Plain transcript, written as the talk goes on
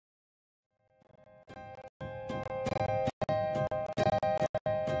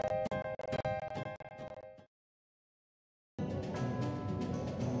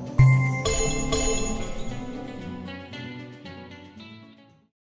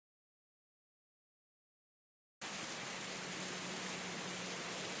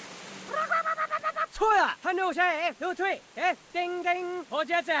错了，很努力，努退，叮叮，我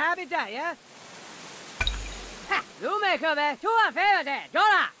觉得 happy day 呀。哈，如没可为，突然飞了的，够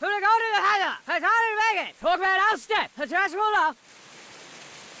了，不能搞这个孩子，还差点没给，错怪老师的，他这是我了。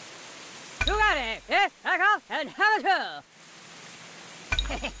You got it, I go and have a tour.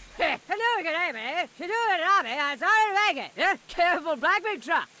 Hello, good day, man. To do it, I started making it. Careful, black big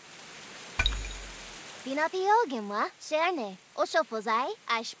truck. Pinatiogen wa, Sherne, Oshofozai,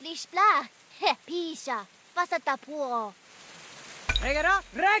 I splish blah. Pisha, Pasatapuo. Take it up,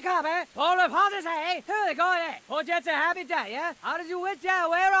 break up, all of horses, Who they going there? Oh, just a happy day, yeah? How did you wit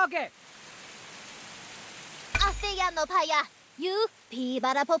down where I'll get? Asteya no paya. You,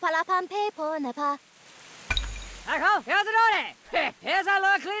 Pibara Popala Pampe Ponapa. I go, here's the door. Here's our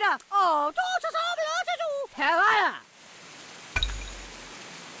little cleaner. Oh, don't Havana.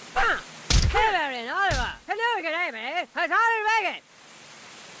 Bam! Hey, Marion, Oliver. Hello, good day, man. I started making it.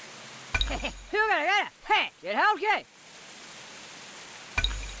 You gotta get it. Hey, you help me.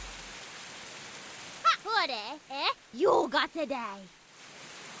 Ha, you got today.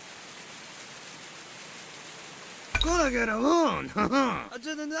 Gonna get alone. I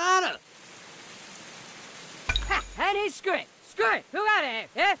didn't know. Ha! And he's screwed. Screwed. Who got it?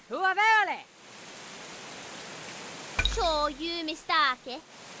 Who have it? Sure, you mistake.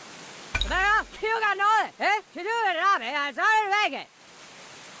 Well, you got nothing. To do it, I started to make it.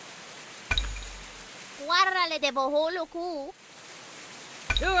 Guardale de boholo cu.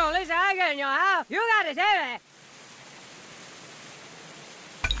 You gonna listen again in your house? You got to say it.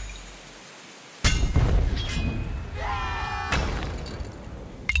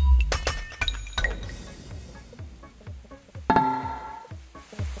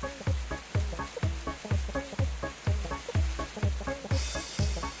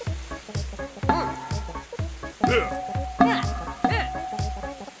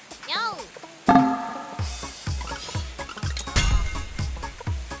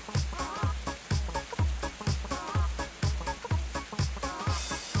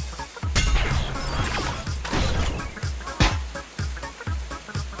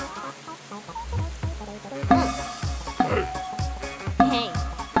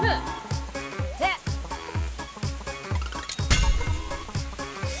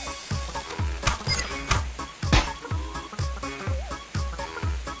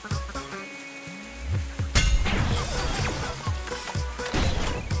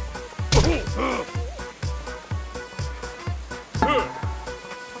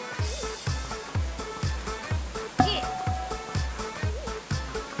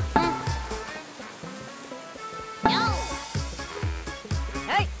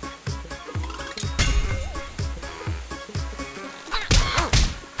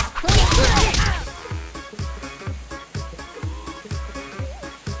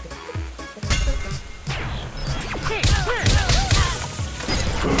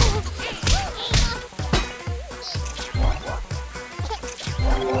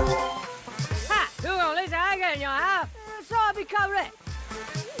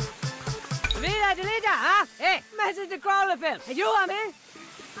 Hey, you want me?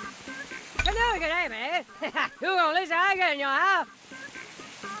 Hello, good day, man. You gonna listen again in your house?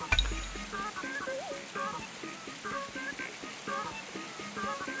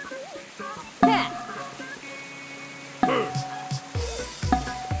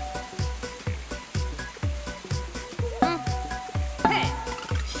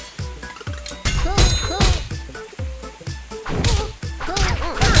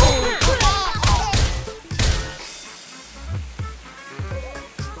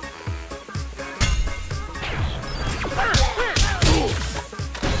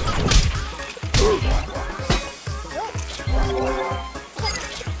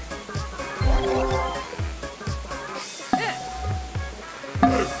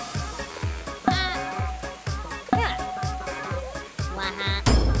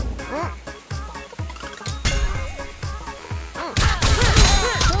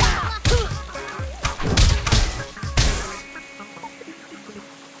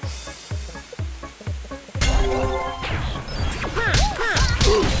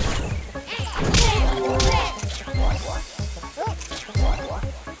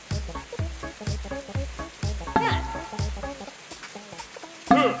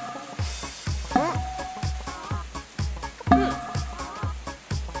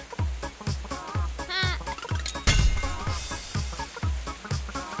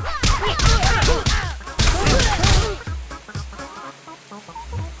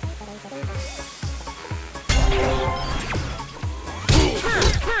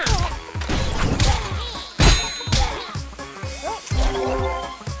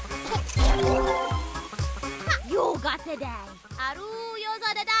 世代あるよ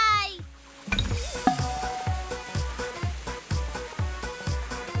そでだい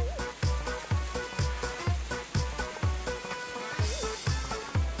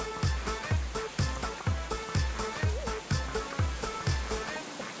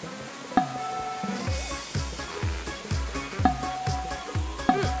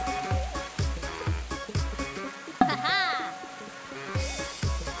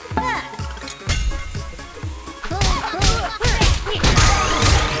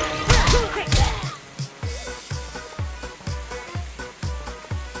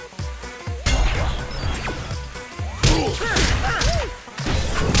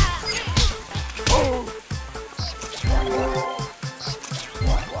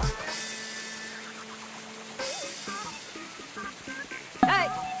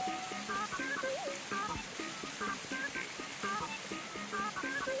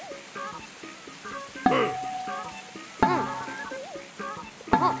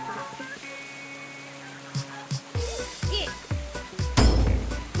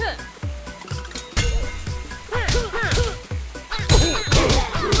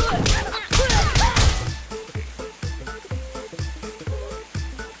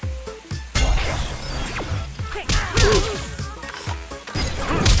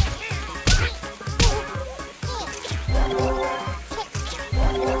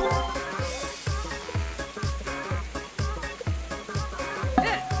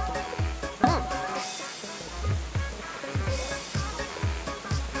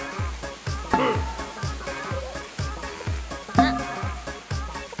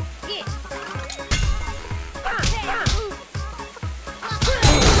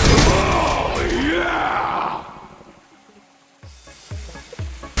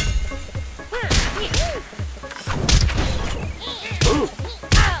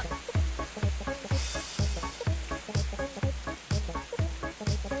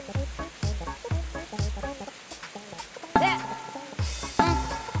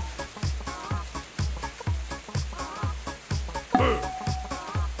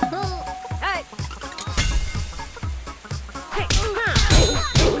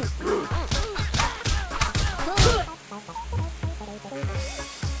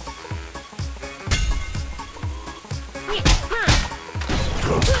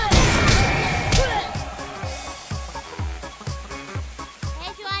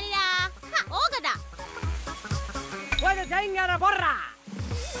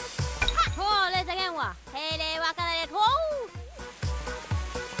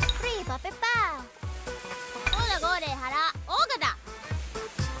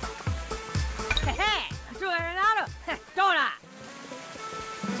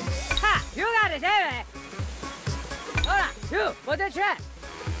Hugh, what the check?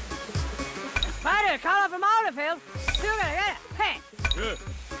 Spider, call off from out of field. You gotta get it. Hey. Good.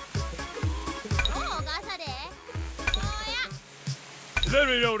 Oh, got it. Oh, yeah. Let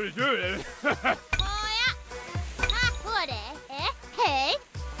me know to do it. Oh, yeah. Ah, what hey.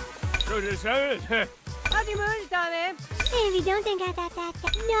 So this is it. How'd you move down there? Baby, don't think I got that.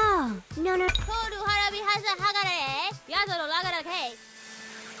 No. Toru harabi has a hagare. Yadoro lagara cake.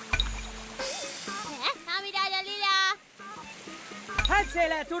 Namida Lila.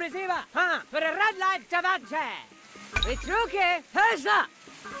 Hatsela to receiver. Huh? For a red light Tavanche. We took it. Hursa.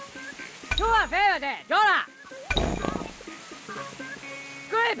 To a favor there. Dora.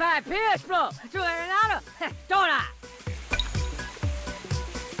 Scrape by Pierce Blow. To Renato. Dora.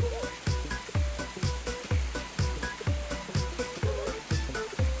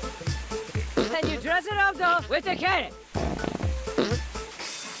 And you dress it up though with the carrot.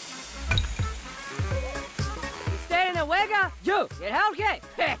 Stay in the wigger. You get held cake.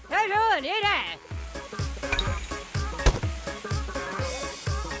 Hey, doing it.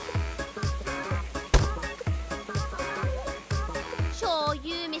 Show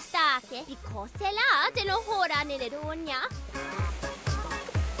you mistake because la te lo hora nelle dogna.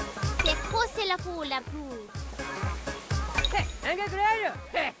 Che cose la fulla blu. Hey, and get ready.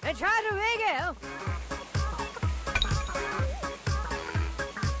 Hey, and try to wiggle.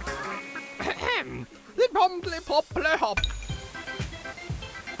 Hop.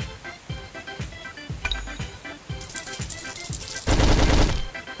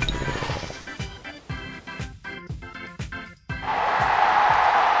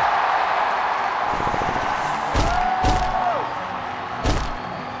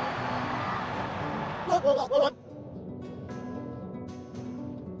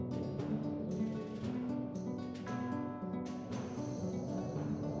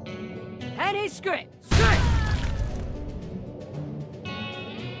 And he's script.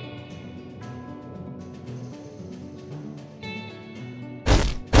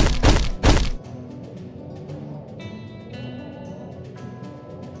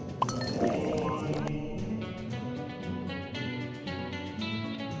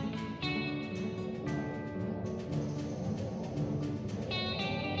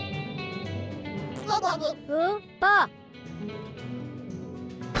 Pa.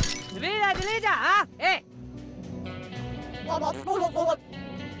 Delete ah? Hey.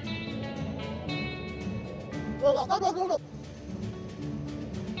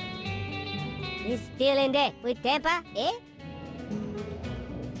 He's still in there with temper, eh?